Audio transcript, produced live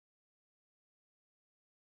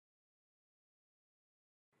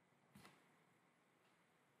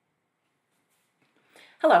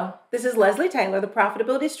Hello, this is Leslie Taylor, the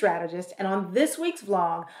Profitability Strategist, and on this week's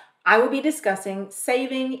vlog, I will be discussing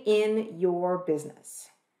saving in your business.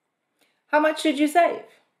 How much should you save?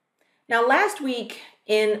 Now, last week,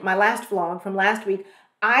 in my last vlog from last week,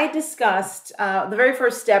 I discussed the very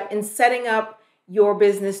first step in setting up your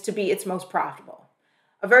business to be its most profitable.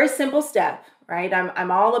 A very simple step, right?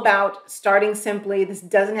 I'm all about starting simply. This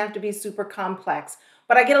doesn't have to be super complex.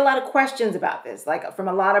 But I get a lot of questions about this, like from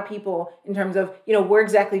a lot of people in terms of, where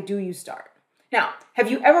exactly do you start? Now,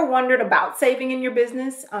 have you ever wondered about saving in your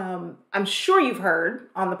business? I'm sure you've heard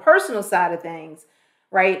on the personal side of things,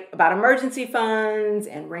 right, about emergency funds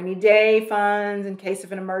and rainy day funds in case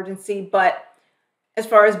of an emergency. But as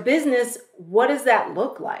far as business, what does that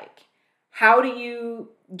look like? How do you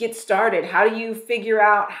get started? How do you figure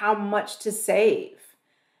out how much to save?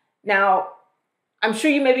 Now, I'm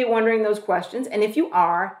sure you may be wondering those questions, and if you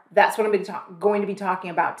are, that's what I'm going to be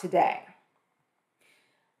talking about today.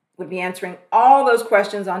 We'll be answering all those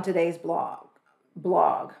questions on today's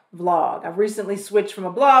vlog. I've recently switched from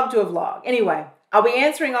a blog to a vlog. Anyway, I'll be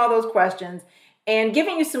answering all those questions and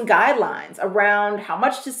giving you some guidelines around how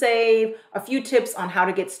much to save, a few tips on how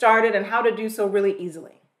to get started, and how to do so really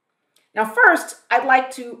easily. Now, first, I'd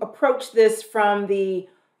like to approach this from the,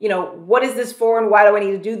 what is this for and why do I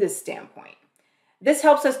need to do this standpoint. This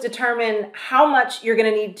helps us determine how much you're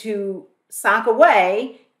going to need to sock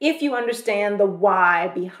away. If you understand the why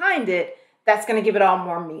behind it, that's going to give it all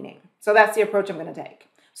more meaning. So that's the approach I'm going to take.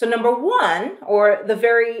 So number one, or the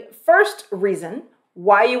very first reason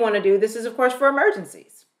why you want to do this is, of course, for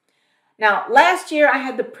emergencies. Now, last year I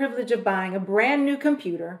had the privilege of buying a brand new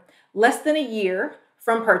computer less than a year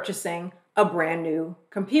from purchasing a brand new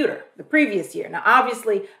computer the previous year. Now,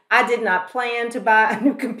 obviously, I did not plan to buy a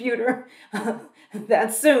new computer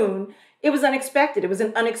that soon. It was unexpected. It was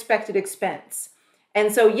an unexpected expense.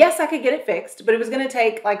 And so, yes, I could get it fixed, but it was going to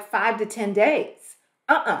take like 5 to 10 days.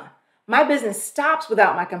 My business stops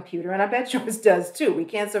without my computer, and I bet yours does too. We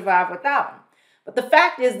can't survive without them. But the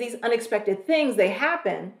fact is, these unexpected things, they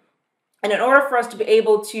happen. And in order for us to be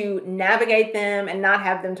able to navigate them and not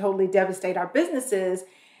have them totally devastate our businesses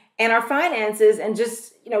and our finances and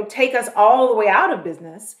just, take us all the way out of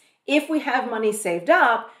business, if we have money saved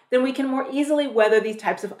up, then we can more easily weather these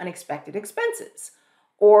types of unexpected expenses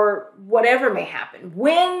or whatever may happen,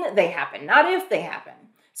 when they happen, not if they happen.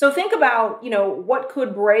 So think about, what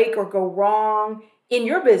could break or go wrong in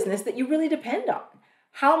your business that you really depend on.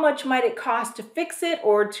 How much might it cost to fix it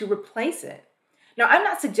or to replace it? Now, I'm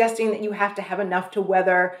not suggesting that you have to have enough to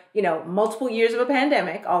weather, multiple years of a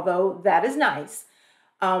pandemic, although that is nice.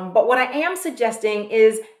 But what I am suggesting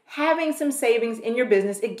is having some savings in your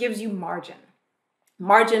business. It gives you margin.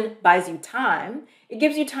 Margin buys you time. It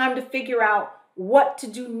gives you time to figure out what to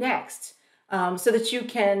do next so that you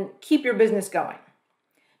can keep your business going.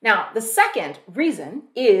 Now, the second reason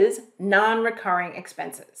is non-recurring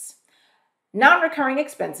expenses. Non-recurring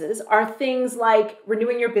expenses are things like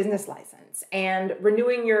renewing your business license and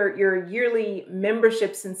renewing your yearly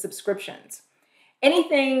memberships and subscriptions.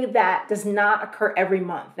 Anything that does not occur every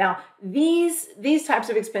month. Now, these types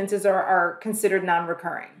of expenses are considered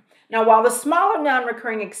non-recurring. Now, while the smaller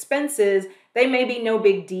non-recurring expenses, they may be no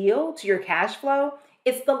big deal to your cash flow,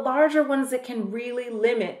 it's the larger ones that can really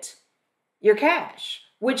limit your cash,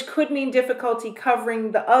 which could mean difficulty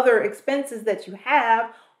covering the other expenses that you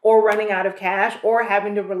have, or running out of cash, or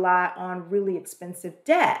having to rely on really expensive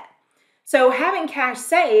debt. So having cash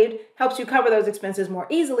saved helps you cover those expenses more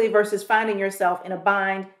easily versus finding yourself in a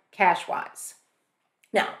bind cash-wise.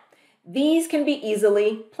 Now, these can be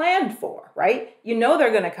easily planned for, right? You know they're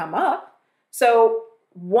going to come up. So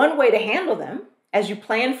one way to handle them, as you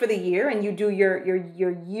plan for the year and you do your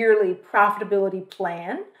yearly profitability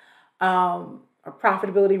plan, or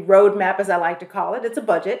profitability roadmap, as I like to call it, it's a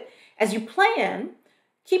budget. As you plan,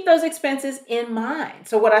 keep those expenses in mind.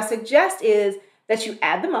 So what I suggest is that you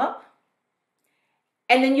add them up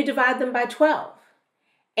and then you divide them by 12.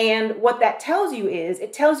 And what that tells you is,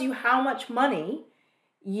 it tells you how much money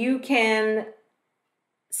you can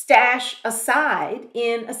stash aside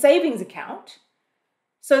in a savings account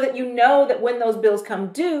so that you know that when those bills come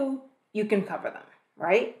due, you can cover them,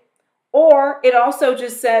 right? Or it also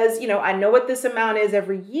just says, I know what this amount is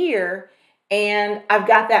every year, and I've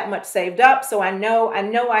got that much saved up, so I know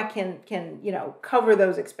I can cover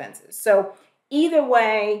those expenses. So either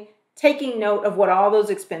way, taking note of what all those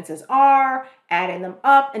expenses are, adding them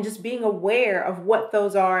up, and just being aware of what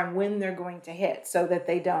those are and when they're going to hit so that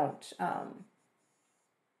they don't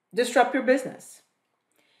disrupt your business.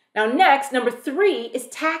 Now, next, number 3 is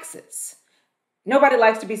taxes. Nobody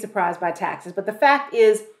likes to be surprised by taxes, but the fact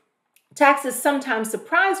is taxes sometimes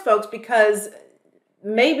surprise folks because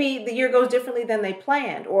maybe the year goes differently than they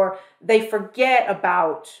planned, or they forget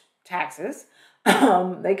about taxes.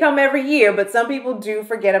 They come every year, but some people do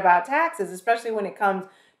forget about taxes, especially when it comes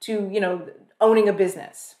to, owning a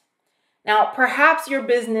business. Now, perhaps your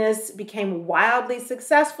business became wildly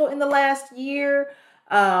successful in the last year,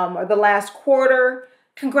 or the last quarter.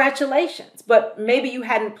 Congratulations, but maybe you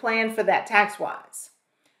hadn't planned for that tax-wise.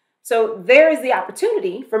 So there is the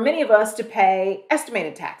opportunity for many of us to pay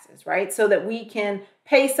estimated taxes, right? So that we can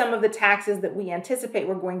pay some of the taxes that we anticipate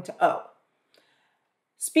we're going to owe.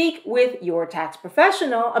 Speak with your tax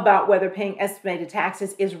professional about whether paying estimated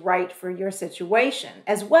taxes is right for your situation.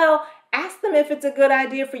 As well, ask them if it's a good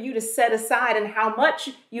idea for you to set aside and how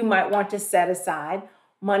much you might want to set aside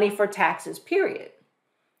money for taxes, period.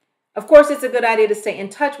 Of course, it's a good idea to stay in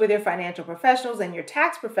touch with your financial professionals and your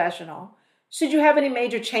tax professional should you have any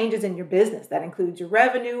major changes in your business that includes your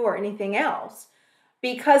revenue or anything else,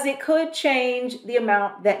 because it could change the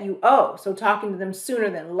amount that you owe. So talking to them sooner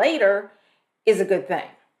than later is a good thing.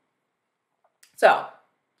 So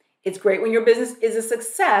it's great when your business is a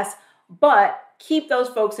success, but keep those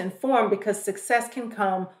folks informed, because success can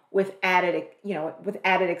come with added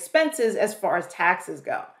expenses as far as taxes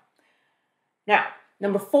go. Now,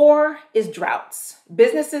 number 4 is droughts.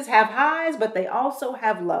 Businesses have highs, but they also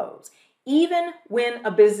have lows. Even when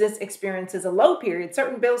a business experiences a low period,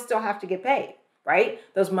 certain bills still have to get paid, right?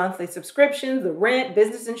 Those monthly subscriptions, the rent,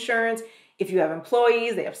 business insurance. If you have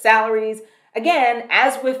employees, they have salaries. Again,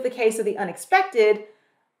 as with the case of the unexpected,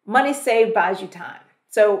 money saved buys you time.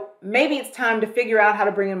 So maybe it's time to figure out how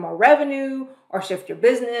to bring in more revenue or shift your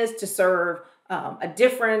business to serve a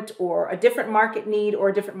different market need or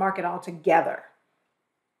a different market altogether.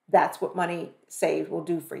 That's what money saved will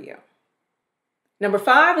do for you. Number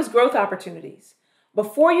 5 is growth opportunities.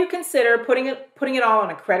 Before you consider putting it all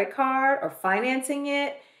on a credit card or financing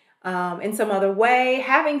it in some other way,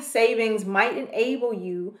 having savings might enable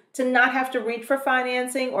you to not have to reach for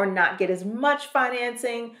financing or not get as much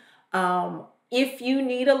financing if you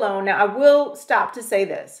need a loan. Now, I will stop to say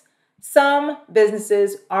this. Some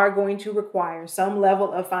businesses are going to require some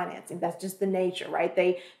level of financing. That's just the nature, right?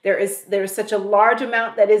 There is such a large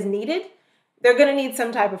amount that is needed. They're going to need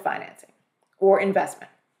some type of financing or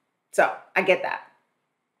investment. So I get that.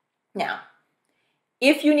 Now,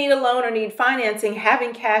 if you need a loan or need financing,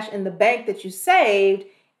 having cash in the bank that you saved,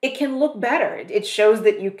 it can look better. It shows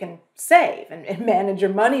that you can save and manage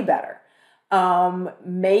your money better.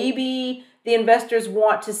 Maybe the investors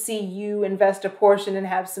want to see you invest a portion and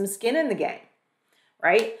have some skin in the game,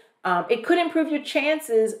 right? It could improve your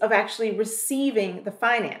chances of actually receiving the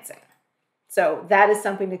financing. So that is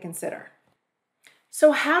something to consider.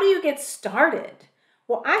 So how do you get started?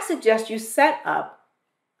 Well, I suggest you set up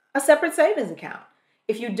a separate savings account.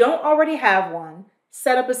 If you don't already have one,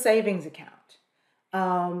 set up a savings account.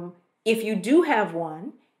 If you do have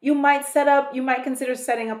one, you might consider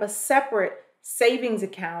setting up a separate savings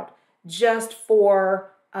account just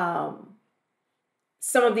for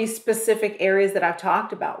some of these specific areas that I've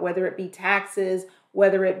talked about, whether it be taxes,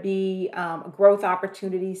 whether it be growth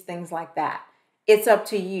opportunities, things like that. It's up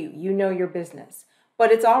to you. You know your business.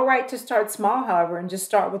 But it's all right to start small, however, and just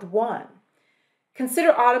start with one.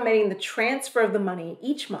 Consider automating the transfer of the money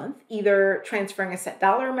each month, either transferring a set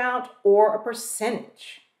dollar amount or a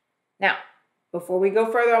percentage. Now, before we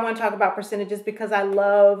go further, I want to talk about percentages because I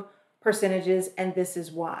love percentages, and this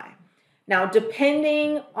is why. Now,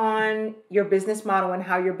 depending on your business model and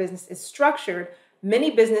how your business is structured, many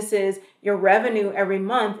businesses, your revenue every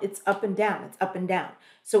month, it's up and down. It's up and down.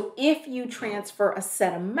 So if you transfer a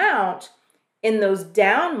set amount in those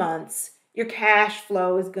down months, your cash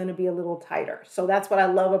flow is going to be a little tighter. So that's what I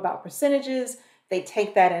love about percentages. They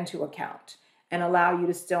take that into account and allow you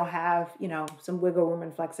to still have, some wiggle room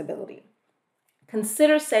and flexibility.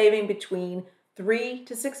 Consider saving between 3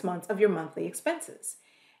 to 6 months of your monthly expenses.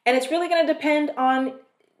 And it's really going to depend on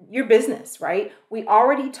your business, right? We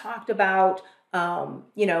already talked about,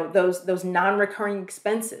 those non-recurring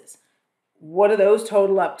expenses. What do those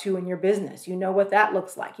total up to in your business? You know what that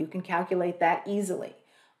looks like. You can calculate that easily.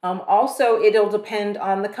 Also, it'll depend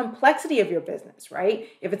on the complexity of your business, right?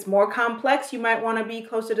 If it's more complex, you might want to be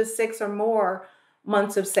closer to 6 or more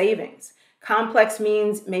months of savings. Complex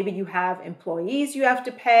means maybe you have employees you have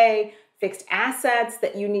to pay, fixed assets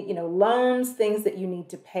that you need, loans, things that you need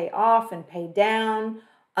to pay off and pay down.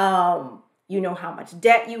 You know how much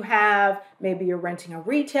debt you have. Maybe you're renting a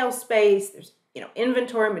retail space. There's,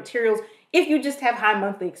 inventory, materials. If you just have high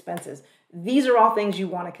monthly expenses, these are all things you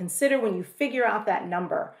want to consider when you figure out that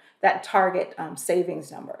number, that target savings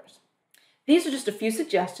numbers. These are just a few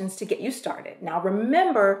suggestions to get you started. Now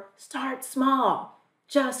remember, start small.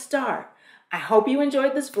 Just start. I hope you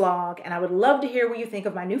enjoyed this vlog, and I would love to hear what you think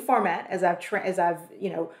of my new format as I've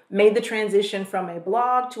made the transition from a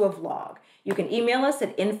blog to a vlog. You can email us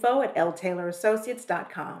at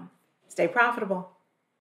info@ltaylораssociates.com. Stay profitable.